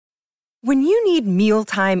When you need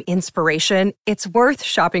mealtime inspiration, it's worth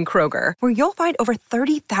shopping Kroger, where you'll find over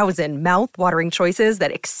 30,000 mouth-watering choices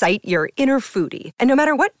that excite your inner foodie. And no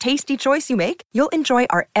matter what tasty choice you make, you'll enjoy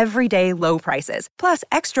our everyday low prices, plus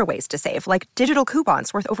extra ways to save, like digital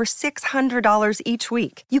coupons worth over $600 each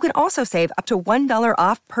week. You can also save up to $1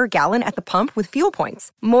 off per gallon at the pump with fuel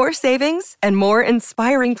points. More savings and more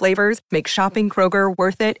inspiring flavors make shopping Kroger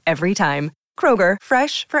worth it every time. Kroger,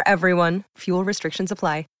 fresh for everyone. Fuel restrictions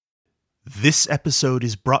apply. This episode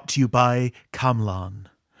is brought to you by Kamlan.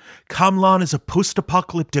 Kamlan is a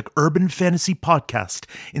post-apocalyptic urban fantasy podcast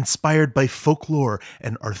inspired by folklore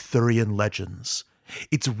and Arthurian legends.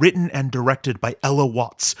 It's written and directed by Ella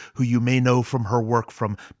Watts, who you may know from her work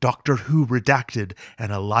from Doctor Who Redacted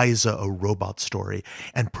and Eliza, a Robot Story,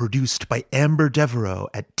 and produced by Amber Devereaux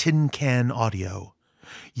at Tin Can Audio.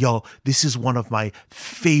 Y'all, this is one of my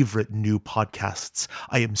favorite new podcasts.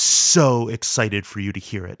 I am so excited for you to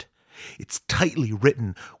hear it. It's tightly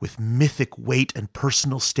written with mythic weight and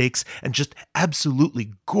personal stakes and just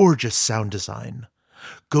absolutely gorgeous sound design.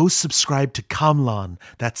 Go subscribe to Kamlan,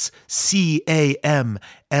 that's Camlan,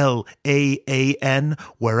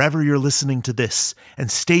 wherever you're listening to this, and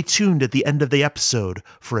stay tuned at the end of the episode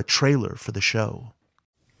for a trailer for the show.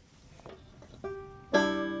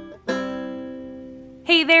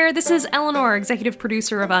 Hey there, this is Eleanor, executive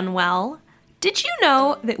producer of Unwell. Did you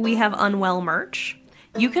know that we have Unwell merch?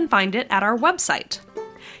 You can find it at our website.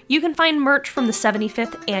 You can find merch from the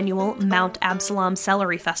 75th annual Mount Absalom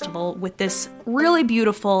Celery Festival with this really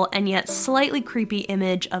beautiful and yet slightly creepy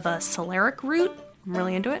image of a celeriac root. I'm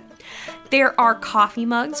really into it. There are coffee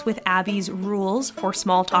mugs with Abby's rules for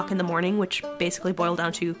small talk in the morning, which basically boil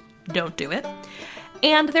down to don't do it.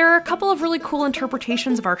 And there are a couple of really cool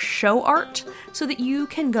interpretations of our show art so that you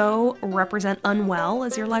can go represent Unwell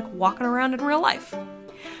as you're like walking around in real life.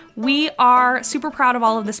 We are super proud of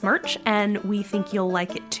all of this merch, and we think you'll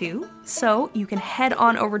like it too. So you can head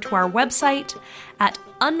on over to our website at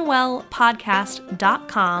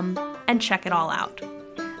unwellpodcast.com and check it all out.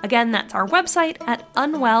 Again, that's our website at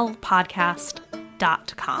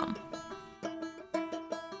unwellpodcast.com.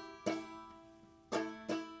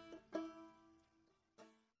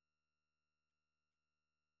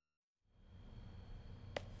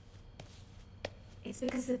 It's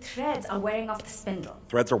because the threads are wearing off the spindle.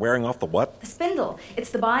 Threads are wearing off the what? The spindle. It's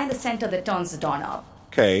the bar in the center that turns the doorknob.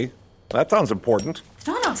 Okay, that sounds important.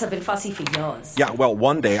 Doorknobs have been fussy for years. Yeah, well,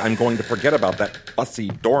 one day I'm going to forget about that fussy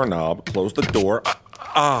doorknob, close the door.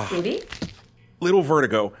 Rudy? Little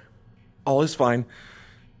vertigo. All is fine.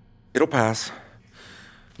 It'll pass.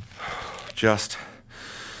 Just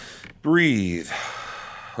breathe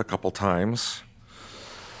a couple times.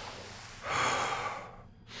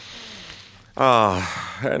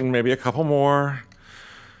 And maybe a couple more.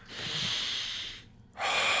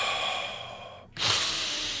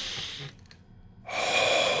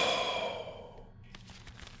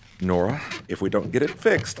 Nora, if we don't get it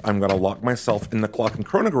fixed, I'm going to lock myself in the clock and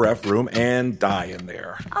chronograph room and die in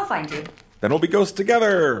there. I'll find you. Then we'll be ghosts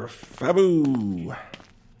together. Faboo.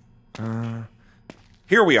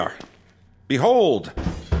 Here we are. Behold,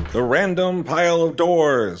 the random pile of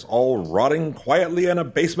doors, all rotting quietly in a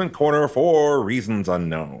basement corner for reasons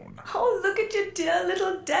unknown. Oh, look at your dear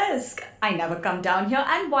little desk. I never come down here,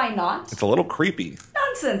 and why not? It's a little creepy.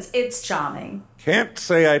 Nonsense, it's charming. Can't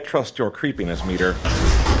say I trust your creepiness meter.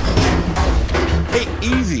 Hey,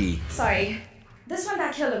 easy. Sorry. This one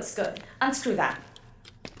back here looks good. Unscrew that.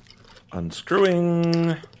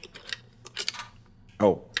 Unscrewing.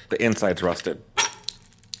 Oh, the inside's rusted.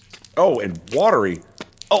 Oh, and watery.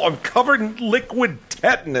 Oh, I'm covered in liquid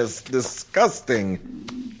tetanus.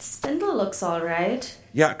 Disgusting. Spindle looks all right.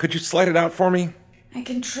 Yeah, could you slide it out for me? I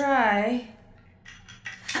can try.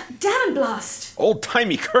 Damn blast!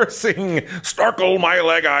 Old-timey cursing. Starkle my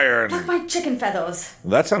leg iron. Pluck my chicken feathers.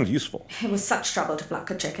 That sounds useful. It was such trouble to pluck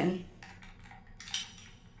a chicken.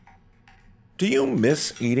 Do you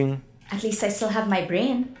miss eating? At least I still have my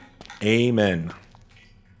brain. Amen.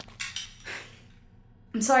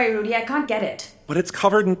 I'm sorry, Rudy, I can't get it. But it's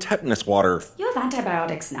covered in tetanus water. You have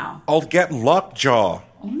antibiotics now. I'll get lockjaw.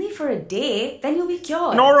 Only for a day, then you'll be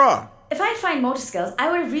cured. Nora! If I had fine motor skills,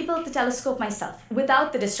 I would have rebuilt the telescope myself,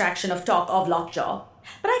 without the distraction of talk of lockjaw.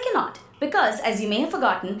 But I cannot, because, as you may have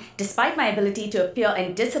forgotten, despite my ability to appear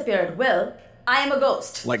and disappear at will, I am a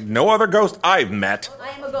ghost. Like no other ghost I've met. I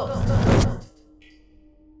am a ghost.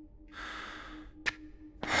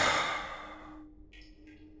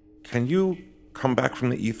 Can you come back from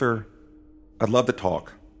the ether? I'd love to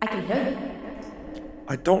talk. I can hear you.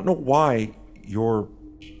 I don't know why you're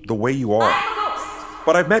the way you are. I am a ghost.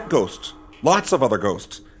 But I've met ghosts. Lots of other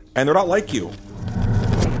ghosts. And they're not like you.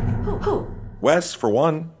 Who? Wes, for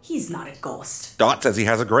one. He's not a ghost. Dot says he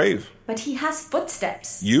has a grave. But he has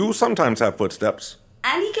footsteps. You sometimes have footsteps.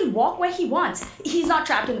 And he can walk where he wants. He's not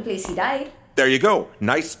trapped in the place he died. There you go.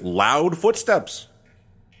 Nice, loud footsteps.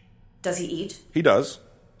 Does he eat? He does.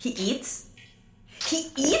 He eats? He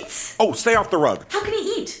eats? Oh, stay off the rug. How can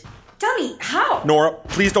he eat? Tell me, how? Nora,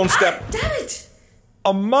 please don't step. Damn it!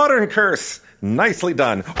 A modern curse. Nicely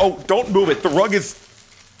done. Oh, don't move it. The rug is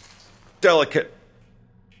delicate.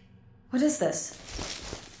 What is this?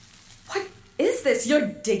 What is this? You're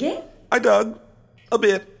digging? I dug. A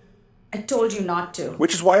bit. I told you not to.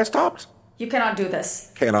 Which is why I stopped. You cannot do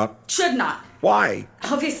this. Cannot. Should not. Why?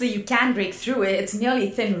 Obviously, you can break through it. It's merely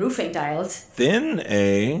thin roofing tiles. Thin,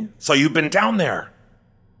 eh? So you've been down there?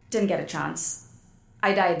 Didn't get a chance.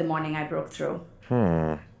 I died the morning I broke through.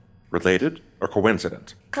 Related or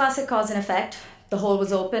coincident? Classic cause and effect. The hole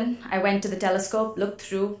was open. I went to the telescope, looked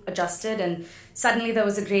through, adjusted, and suddenly there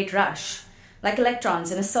was a great rush. Like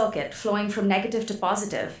electrons in a circuit, flowing from negative to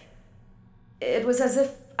positive. It was as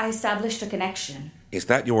if I established a connection. Is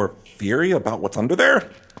that your theory about what's under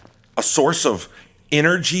there? A source of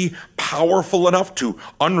energy powerful enough to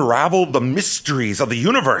unravel the mysteries of the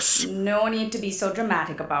universe? No need to be so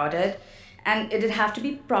dramatic about it. And it'd have to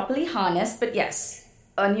be properly harnessed, but yes,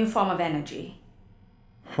 a new form of energy.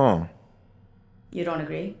 Huh. You don't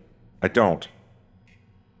agree? I don't.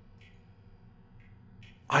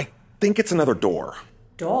 I think it's another door.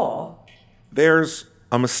 Door? There's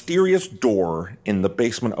a mysterious door in the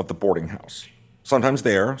basement of the boarding house. Sometimes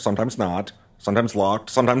there, sometimes not. Sometimes locked,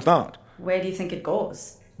 sometimes not. Where do you think it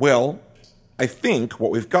goes? Well, I think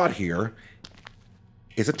what we've got here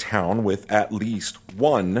is a town with at least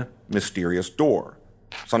one mysterious door.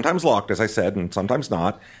 Sometimes locked, as I said, and sometimes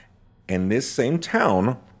not. And this same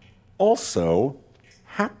town also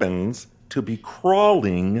happens to be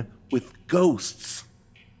crawling with ghosts.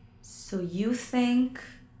 So you think...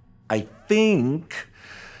 I think...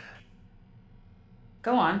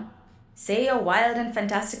 Go on. Say your wild and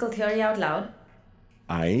fantastical theory out loud.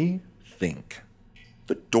 I think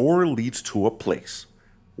the door leads to a place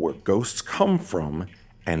where ghosts come from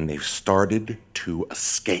and they've started to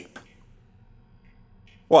escape.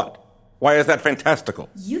 What? Why is that fantastical?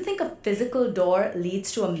 You think a physical door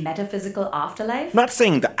leads to a metaphysical afterlife? Not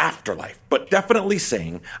saying the afterlife, but definitely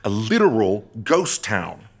saying a literal ghost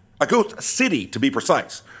town. A ghost city, to be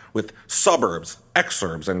precise. With suburbs,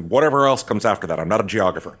 exurbs, and whatever else comes after that. I'm not a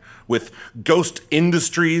geographer. With ghost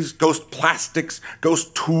industries, ghost plastics,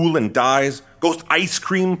 ghost tool and dyes, ghost ice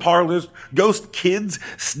cream parlors, ghost kids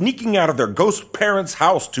sneaking out of their ghost parents'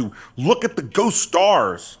 house to look at the ghost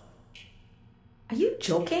stars. Are you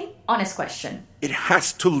joking? Honest question. It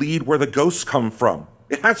has to lead where the ghosts come from.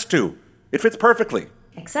 It has to. It fits perfectly.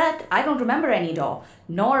 Except I don't remember any door,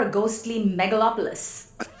 nor a ghostly megalopolis.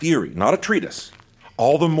 A theory, not a treatise.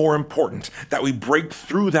 All the more important that we break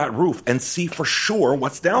through that roof and see for sure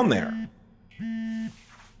what's down there.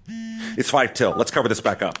 It's 5 till. Let's cover this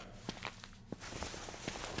back up.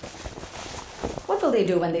 What will they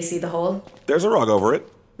do when they see the hole? There's a rug over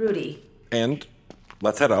it. Rudy. And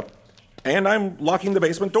let's head up. And I'm locking the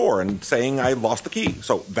basement door and saying I lost the key.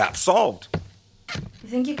 So that's solved. You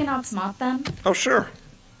think you can outsmart them? Oh, sure.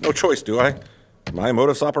 No choice, do I? My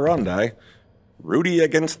modus operandi. Rudy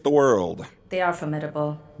against the world. They are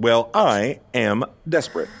formidable. Well, I am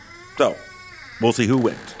desperate. So, we'll see who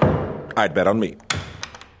wins. I'd bet on me.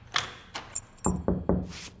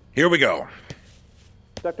 Here we go.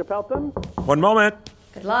 Dr. Pelton? One moment.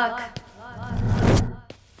 Good luck.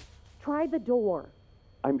 Try the door.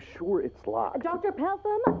 I'm sure it's locked. Dr.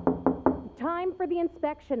 Peltham, time for the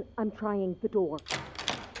inspection. I'm trying the door.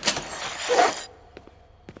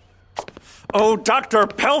 Oh, Dr.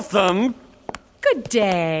 Peltham! Good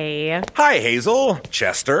day. Hi, Hazel.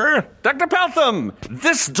 Chester. Dr. Peltham!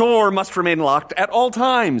 This door must remain locked at all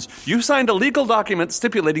times. You signed a legal document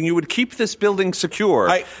stipulating you would keep this building secure.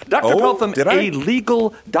 Dr. Peltham, did I? A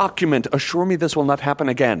legal document. Assure me this will not happen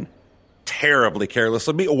again. Terribly careless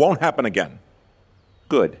of me. It won't happen again.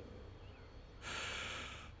 Good.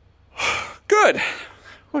 Good.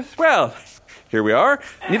 Well, here we are.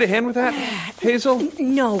 Need a hand with that, Hazel?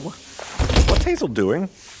 No. What's Hazel doing?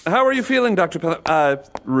 How are you feeling, Dr. Peltham?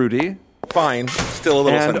 Rudy? Fine. Still a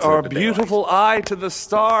little And sensitive our to beautiful eye to the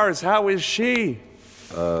stars. How is she?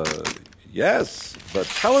 Yes, the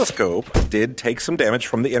telescope did take some damage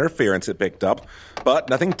from the interference it picked up, but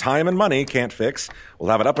nothing time and money can't fix. We'll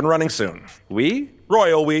have it up and running soon. We?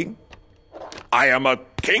 Royal we. I am a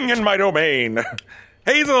king in my domain.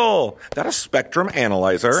 Hazel, that a spectrum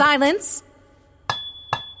analyzer? Silence.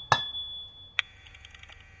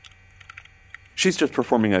 She's just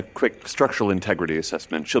performing a quick structural integrity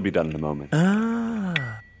assessment. She'll be done in a moment.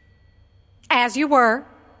 As you were.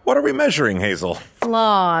 What are we measuring, Hazel?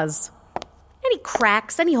 Flaws. Any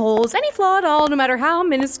cracks, any holes, any flaw at all, no matter how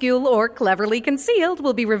minuscule or cleverly concealed,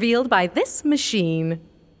 will be revealed by this machine.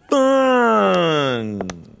 Fun!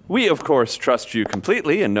 We, of course, trust you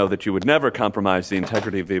completely and know that you would never compromise the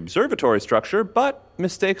integrity of the observatory structure, but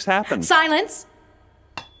mistakes happen. Silence!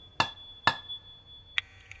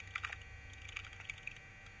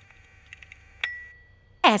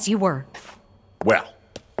 As you were. Well,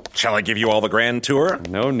 shall I give you all the grand tour?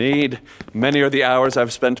 No need. Many are the hours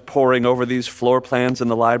I've spent poring over these floor plans in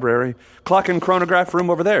the library. Clock and chronograph room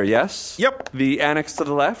over there, yes? Yep. The annex to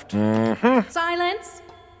the left? Silence!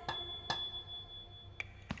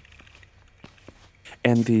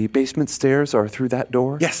 And the basement stairs are through that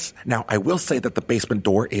door? Yes. Now, I will say that the basement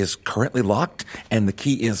door is currently locked, and the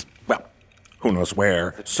key is, well, who knows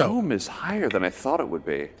where. The dome is higher than I thought it would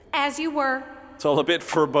be. As you were. It's all a bit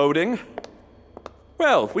foreboding.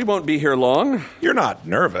 Well, we won't be here long. You're not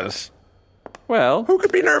nervous. Well, Who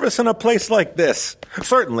could be nervous in a place like this?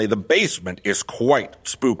 Certainly, the basement is quite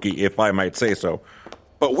spooky, if I might say so.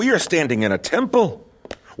 But we are standing in a temple,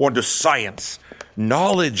 one to science,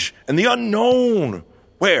 knowledge, and the unknown,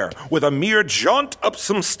 where, with a mere jaunt up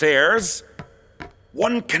some stairs,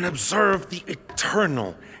 one can observe the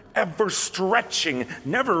eternal, ever-stretching,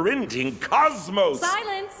 never-ending cosmos.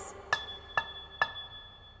 Silence!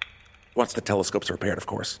 Once the telescopes are repaired, of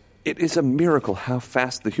course. it is a miracle how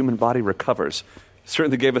fast the human body recovers.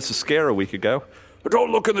 Certainly gave us a scare a week ago.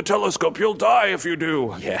 Don't look in the telescope, you'll die if you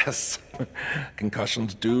do. Yes.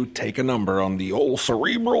 Concussions do take a number on the old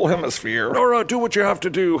cerebral hemisphere. Nora, do what you have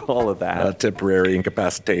to do. All of that. A temporary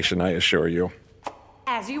incapacitation, I assure you.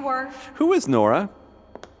 As you were. Who is Nora?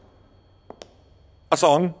 A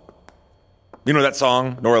song. You know that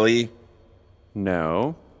song, Nora Lee?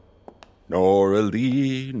 No. Nora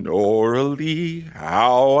Lee,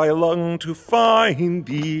 how I long to find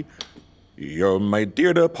thee. You're my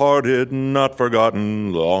dear departed, not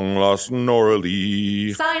forgotten, long-lost Nora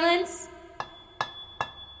Lee. Silence!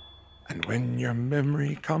 And when your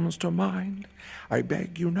memory comes to mind, I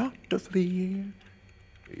beg you not to flee.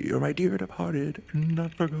 You're my dear departed,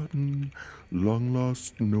 not forgotten,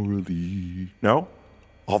 long-lost Nora Lee. No?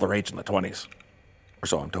 All the rage in the 20s. Or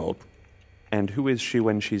so I'm told. And who is she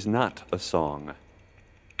when she's not a song?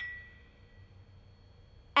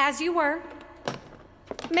 As you were.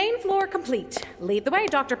 Main floor complete. Lead the way,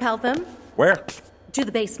 Dr. Peltham. Where? To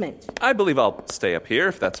the basement. I believe I'll stay up here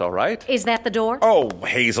if that's all right. Is that the door? Oh,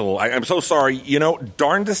 Hazel, I'm so sorry. You know,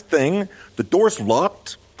 darndest thing, the door's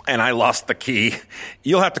locked, and I lost the key.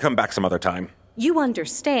 You'll have to come back some other time. You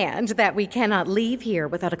understand that we cannot leave here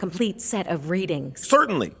without a complete set of readings.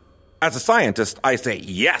 Certainly. As a scientist, I say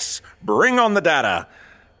yes, bring on the data.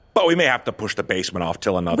 But we may have to push the basement off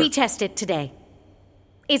till another... We test it today.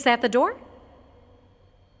 Is that the door?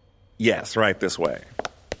 Yes, right this way.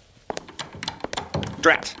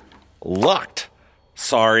 Drat. Locked.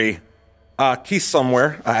 Sorry. Key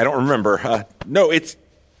somewhere. I don't remember. No, it's...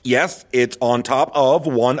 Yes, it's on top of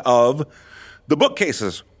one of the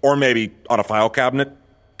bookcases. Or maybe on a file cabinet.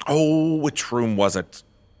 Oh, which room was it?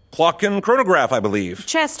 Clock and chronograph, I believe.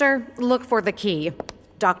 Chester, look for the key.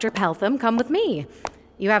 Dr. Peltham, come with me.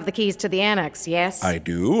 You have the keys to the annex, yes? I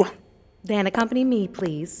do. Then accompany me,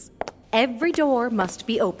 please. Every door must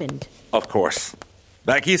be opened. Of course.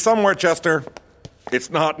 That key's somewhere, Chester. It's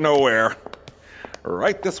not nowhere.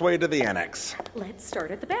 Right this way to the annex. Let's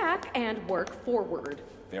start at the back and work forward.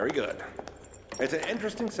 Very good. It's an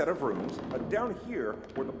interesting set of rooms. Down here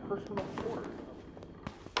were the personal quarters.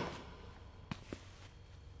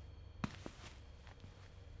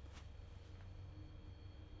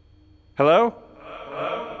 Hello?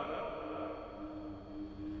 Hello?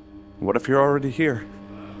 What if you're already here?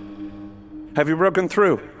 Have you broken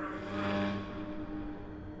through?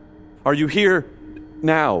 Are you here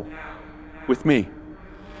now with me?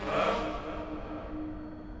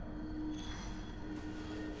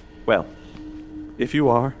 Well, if you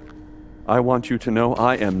are, I want you to know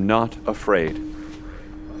I am not afraid.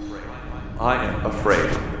 I am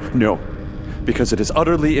afraid. No. Because it is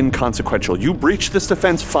utterly inconsequential. You breach this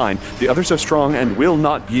defense, fine. The others are strong and will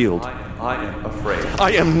not yield. I am afraid.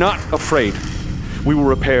 I am not afraid. We will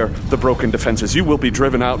repair the broken defenses. You will be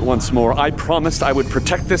driven out once more. I promised I would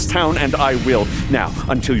protect this town, and I will. Now,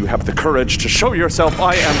 until you have the courage to show yourself,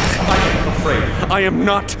 I am afraid. I am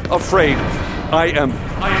not afraid. I am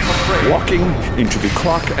afraid. Walking into the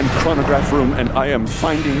clock and chronograph room, and I am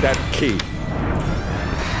finding that key.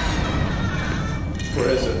 Where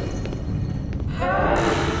is it? No.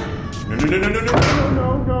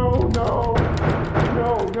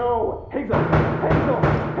 No! Hazel!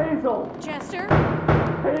 Chester?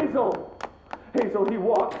 Hazel, he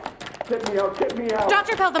walks. Get me out.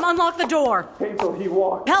 Dr. Peltham, unlock the door. Hazel, he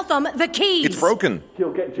walks. Peltham, the keys. It's broken.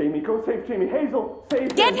 He'll get Jamie. Go save Jamie. Hazel, save him.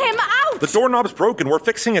 Get him out! The doorknob's broken. We're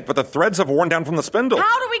fixing it, but the threads have worn down from the spindle.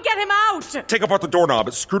 How do we get him out? Take apart the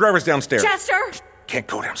doorknob. Screwdriver's downstairs. Chester! Can't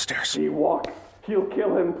go downstairs. He walks. He'll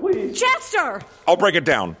kill him, please. Chester! I'll break it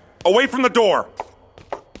down. Away from the door.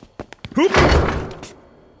 Hoop.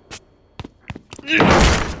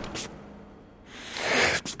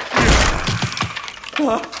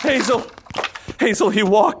 Hazel, he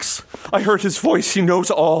walks. I heard his voice. He knows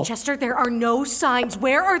all. Chester, there are no signs.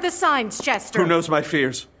 Where are the signs, Chester? Who knows my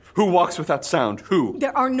fears? Who walks without sound? Who?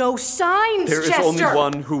 There are no signs, There is Chester. only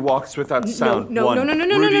one who walks without sound. No,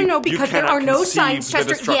 Rudy, because you there are no cannot signs, conceive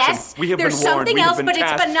the Chester. destruction. Yes, We have there's been warned. something We have else, been but it's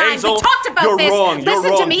tasked. benign. Hazel, We talked about you're this. Wrong. You're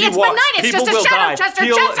Listen wrong. to me. He It's walks. benign. It's People just a will shadow, die. Chester.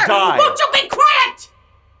 He'll Chester, die. won't you be quiet?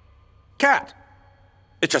 Cat.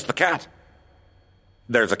 It's just the cat.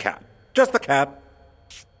 There's a cat. Just the cat.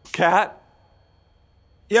 Cat?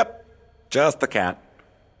 Yep. Just the cat.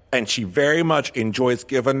 And she very much enjoys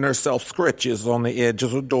giving herself scritches on the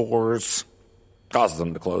edges of doors. Causes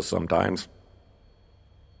them to close sometimes.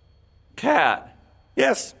 Cat.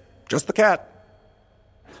 Yes, just the cat.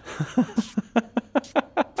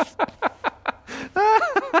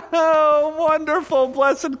 Oh, wonderful,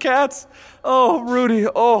 blessed cats. Oh, Rudy.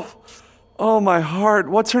 Oh, my heart.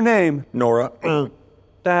 What's her name? Nora.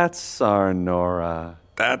 That's our Nora.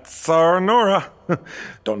 That's our Nora.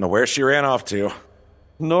 Don't know where she ran off to.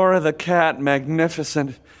 Nora the cat,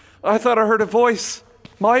 magnificent. I thought I heard a voice.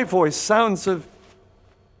 My voice, sounds of...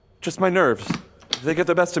 just my nerves. They get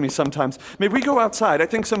the best of me sometimes. May we go outside? I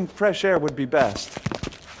think some fresh air would be best.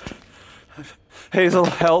 Hazel,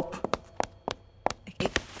 help.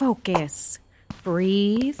 Focus.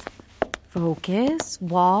 Breathe. Focus.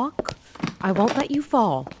 Walk. I won't let you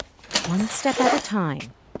fall. One step at a time.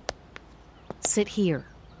 Sit here.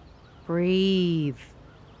 Breathe.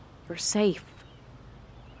 You're safe.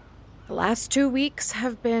 The last 2 weeks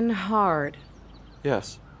have been hard.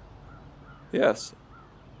 Yes.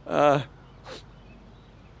 I'm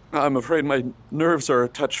afraid my nerves are a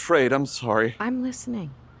touch frayed. I'm sorry. I'm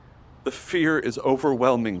listening. The fear is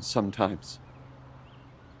overwhelming sometimes.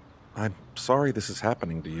 I'm sorry this is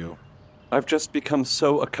happening to you. I've just become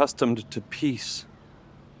so accustomed to peace.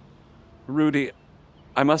 Rudy,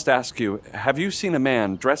 I must ask you, have you seen a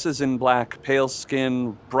man, dresses in black, pale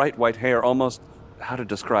skin, bright white hair, almost, how to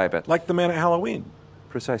describe it? Like the man at Halloween.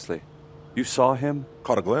 Precisely. You saw him?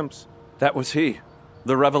 Caught a glimpse. That was he.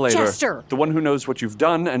 The Revelator. Chester! The one who knows what you've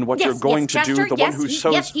done and what you're going to Chester, do. The one who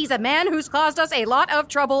sows... Yes, he's a man who's caused us a lot of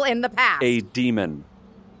trouble in the past. A demon.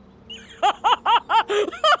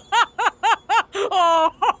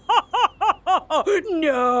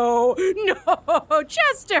 No,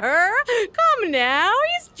 Chester. Come now.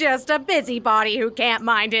 He's just a busybody who can't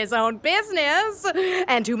mind his own business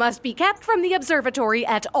and who must be kept from the observatory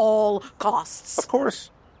at all costs. Of course.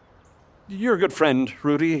 You're a good friend,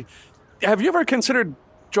 Rudy. Have you ever considered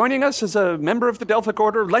joining us as a member of the Delphic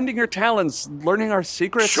Order, lending your talents, learning our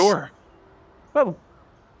secrets? Sure. Well,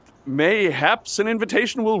 mayhaps an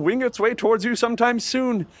invitation will wing its way towards you sometime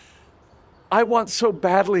soon. I want so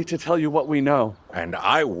badly to tell you what we know. And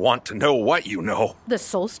I want to know what you know. The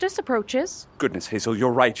solstice approaches. Goodness, Hazel,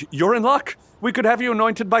 you're right. You're in luck. We could have you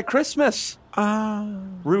anointed by Christmas.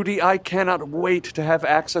 Rudy, I cannot wait to have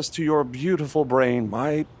access to your beautiful brain.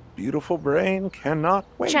 My beautiful brain cannot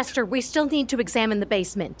wait. Chester, we still need to examine the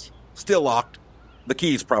basement. Still locked. The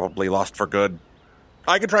key's probably lost for good.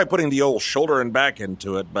 I could try putting the old shoulder and back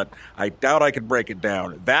into it, but I doubt I could break it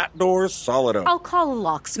down. That door's solid oak. I'll call a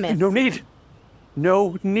locksmith. No need.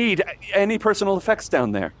 No need. Any personal effects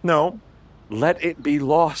down there? No. Let it be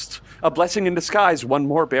lost. A blessing in disguise, one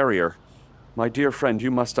more barrier. My dear friend,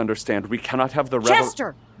 you must understand, we cannot have the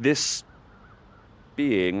Chester! This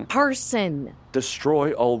being Person.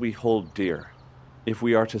 destroy all we hold dear. If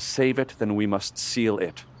we are to save it, then we must seal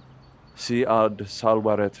it. Si ad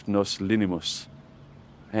salvaret nos linimus.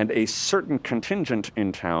 And a certain contingent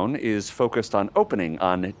in town is focused on opening,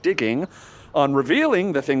 on digging, on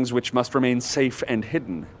revealing the things which must remain safe and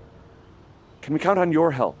hidden. Can we count on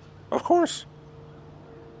your help? Of course.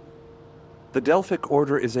 The Delphic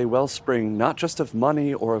Order is a wellspring not just of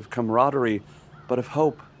money or of camaraderie, but of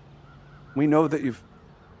hope. We know that you've...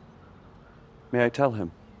 May I tell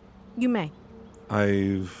him? You may.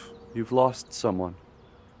 You've lost someone.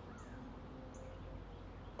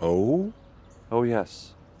 Oh? Oh,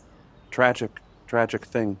 yes. Tragic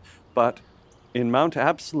thing. But in Mount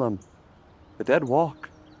Absalom, the dead walk.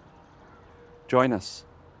 Join us.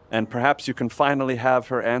 And perhaps you can finally have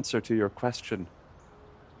her answer to your question.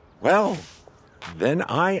 Well, then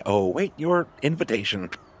I await your invitation.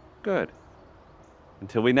 Good.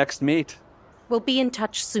 Until we next meet. We'll be in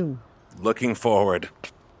touch soon. Looking forward.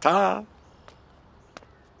 Ta!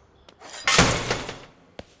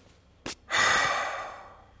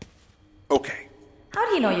 Okay. How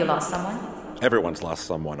do you know you lost someone? Everyone's lost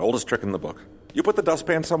someone. Oldest trick in the book. You put the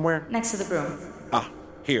dustpan somewhere? Next to the broom. Ah,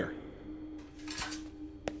 here.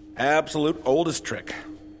 Absolute oldest trick.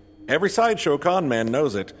 Every sideshow con man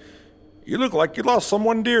knows it. You look like you lost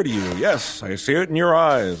someone dear to you. Yes, I see it in your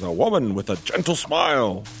eyes. A woman with a gentle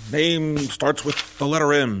smile. Name starts with the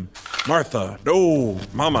letter M. Martha. No,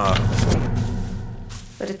 Mama.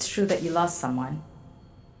 But it's true that you lost someone.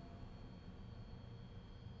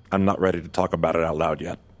 I'm not ready to talk about it out loud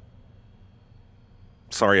yet.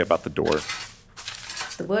 Sorry about the door.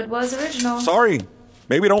 The wood was original. Sorry.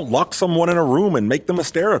 Maybe don't lock someone in a room and make them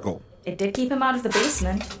hysterical. It did keep him out of the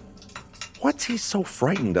basement. What's he so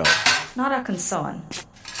frightened of? Not our concern.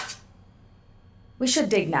 We should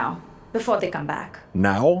dig now, before they come back.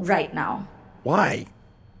 Now? Right now. Why?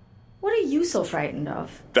 What are you so frightened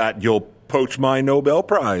of? That you'll poach my Nobel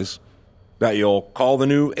Prize. That you'll call the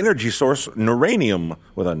new energy source Neuranium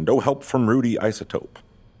with a no help from Rudy isotope.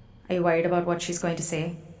 Are you worried about what she's going to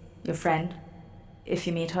say? Your friend? If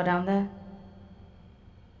you meet her down there?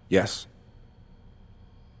 Yes.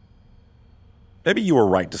 Maybe you were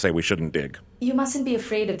right to say we shouldn't dig. You mustn't be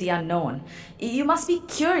afraid of the unknown. You must be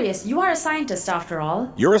curious. You are a scientist, after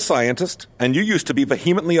all. You're a scientist, and you used to be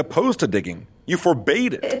vehemently opposed to digging. You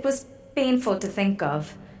forbade it. It was painful to think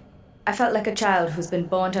of. I felt like a child who's been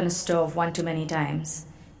burnt on a stove one too many times.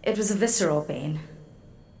 It was a visceral pain.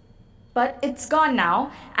 But it's gone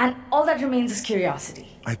now, and all that remains is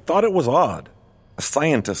curiosity. I thought it was odd. A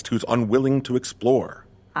scientist who's unwilling to explore.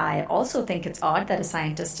 I also think it's odd that a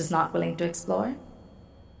scientist is not willing to explore.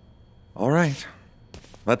 All right.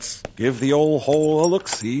 Let's give the old hole a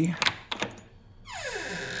look-see.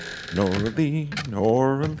 Nora-Lee,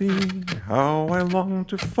 Nora-Lee, how I long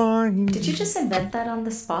to find... Did you just invent that on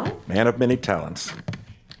the spot? Man of many talents.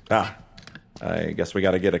 Ah, I guess we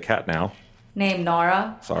gotta get a cat now. Name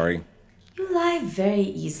Nora. Sorry. You lie very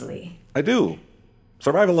easily. I do.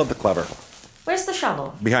 Survival of the clever. Where's the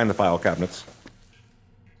shovel? Behind the file cabinets.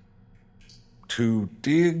 To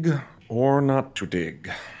dig or not to dig.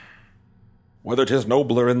 Whether 'tis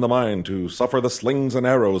nobler in the mind to suffer the slings and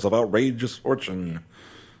arrows of outrageous fortune,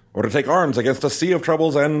 or to take arms against a sea of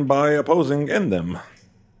troubles and, by opposing, end them.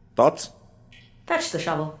 Thoughts? Fetch the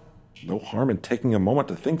shovel. No harm in taking a moment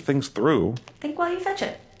to think things through. Think while you fetch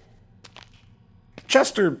it.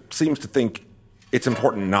 Chester seems to think it's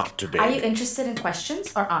important not to dig. Are you interested in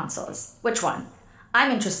questions or answers? Which one?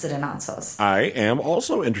 I'm interested in answers. I am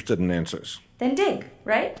also interested in answers. Then dig,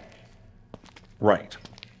 right? Right.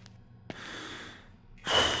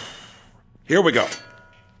 Here we go.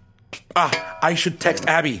 Ah, I should text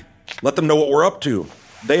Abby. Let them know what we're up to.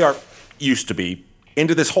 They are, used to be,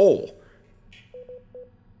 into this hole.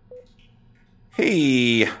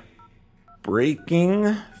 Hey,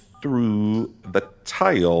 breaking through the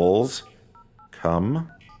tiles.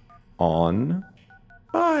 Come on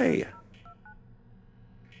by.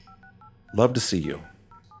 Love to see you.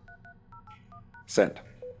 Send.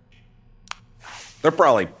 They're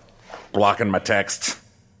probably blocking my texts.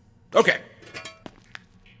 Okay.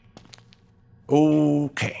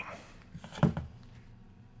 Okay.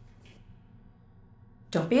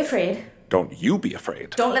 Don't be afraid. Don't you be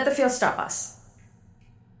afraid. Don't let the fear stop us.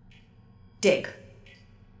 Dig.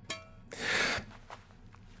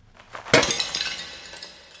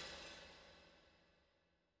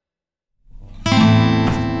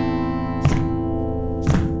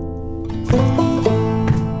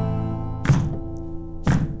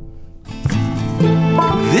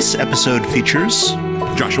 This episode features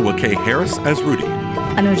Joshua K. Harris as Rudy.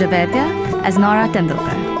 Anuja Vaidya as Nora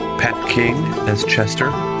Tendulkar. Pat King as Chester.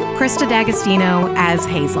 Krista D'Agostino as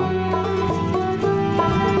Hazel.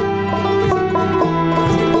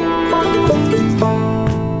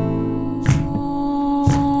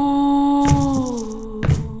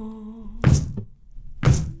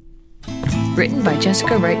 Written by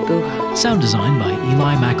Jessica Wright-Buha. Sound design by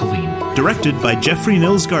Eli McElveen. Directed by Jeffrey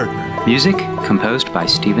Nils Gardner. Music composed by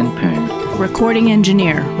Stephen Poon. Recording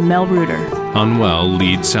engineer Mel Reuter. Unwell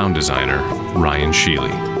lead sound designer Ryan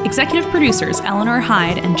Sheely. Executive producers Eleanor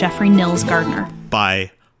Hyde and Jeffrey Nils Gardner.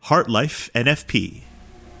 By Heartlife NFP.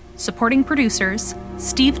 Supporting producers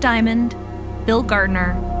Steve Diamond, Bill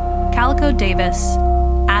Gardner, Calico Davis,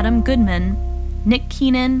 Adam Goodman, Nick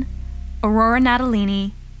Keenan, Aurora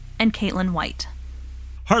Natalini, and Caitlin White.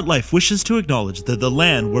 Heartlife wishes to acknowledge that the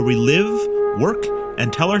land where we live, work,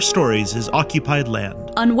 and tell our stories is occupied land.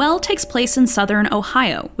 Unwell takes place in southern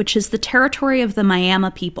Ohio, which is the territory of the Miami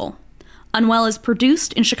people. Unwell is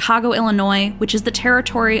produced in Chicago, Illinois, which is the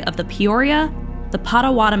territory of the Peoria, the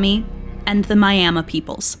Potawatomi, and the Miami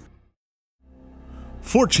peoples.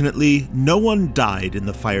 Fortunately, no one died in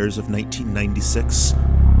the fires of 1996,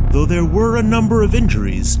 though there were a number of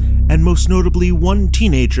injuries, and most notably one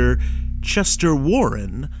teenager, Chester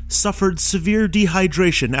Warren, suffered severe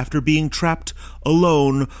dehydration after being trapped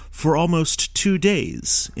alone for almost 2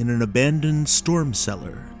 days in an abandoned storm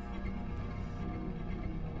cellar.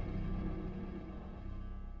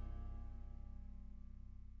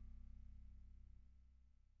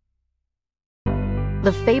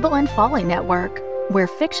 The Fable and Folly Network, where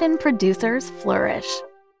fiction producers flourish.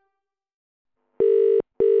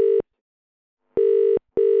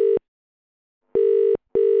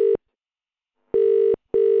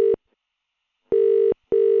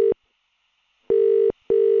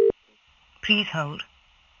 Please hold.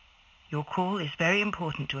 Your call is very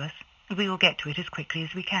important to us, and we will get to it as quickly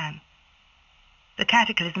as we can. The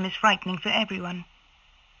cataclysm is frightening for everyone.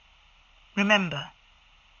 Remember,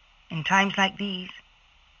 in times like these,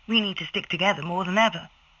 we need to stick together more than ever.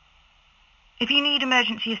 If you need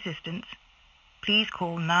emergency assistance, please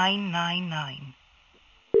call 999.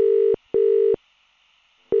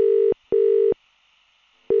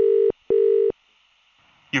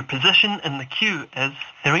 Your position in the queue is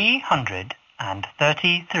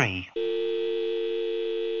 333.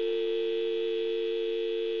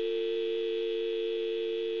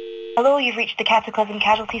 Hello, you've reached the Cataclysm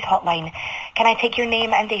Casualties Hotline. Can I take your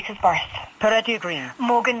name and date of birth? Peretti Green.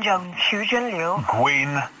 Morgan Jones. Hugin Liu.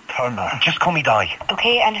 Gwayne Turner. Just call me Di.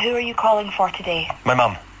 Okay, and who are you calling for today? My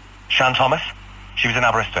mum, Shan Thomas. She was in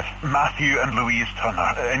Aberystwyth. Matthew and Louise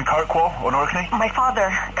Turner. In Kirkwall, on Orkney. My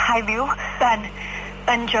father, Kai Liu.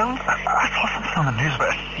 Ben Jones. I saw something on the news about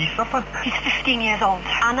a sea something. He's 15 years old.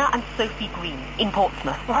 Anna and Sophie Green, in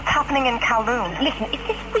Portsmouth. What's happening in Kowloon? Listen, is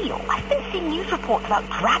this real? I've been seeing news reports about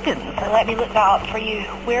dragons. Let me look that up for you.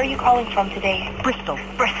 Where are you calling from today? Bristol.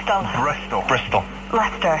 Bristol.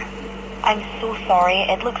 Leicester. I'm so sorry.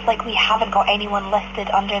 It looks like we haven't got anyone listed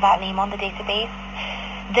under that name on the database.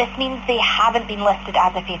 This means they haven't been listed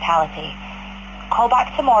as a fatality. Call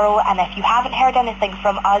back tomorrow, and if you haven't heard anything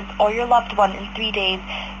from us or your loved one in 3 days,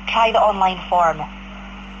 try the online form.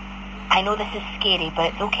 I know this is scary, but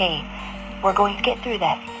it's okay. We're going to get through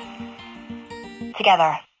this.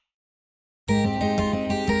 Together.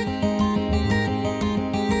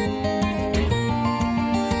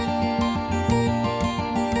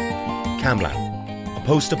 Camlan, a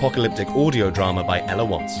post-apocalyptic audio drama by Ella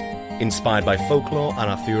Watts, inspired by folklore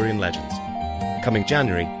and Arthurian legends. Coming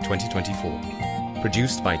January 2024.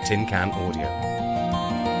 Produced by Tin Can Audio.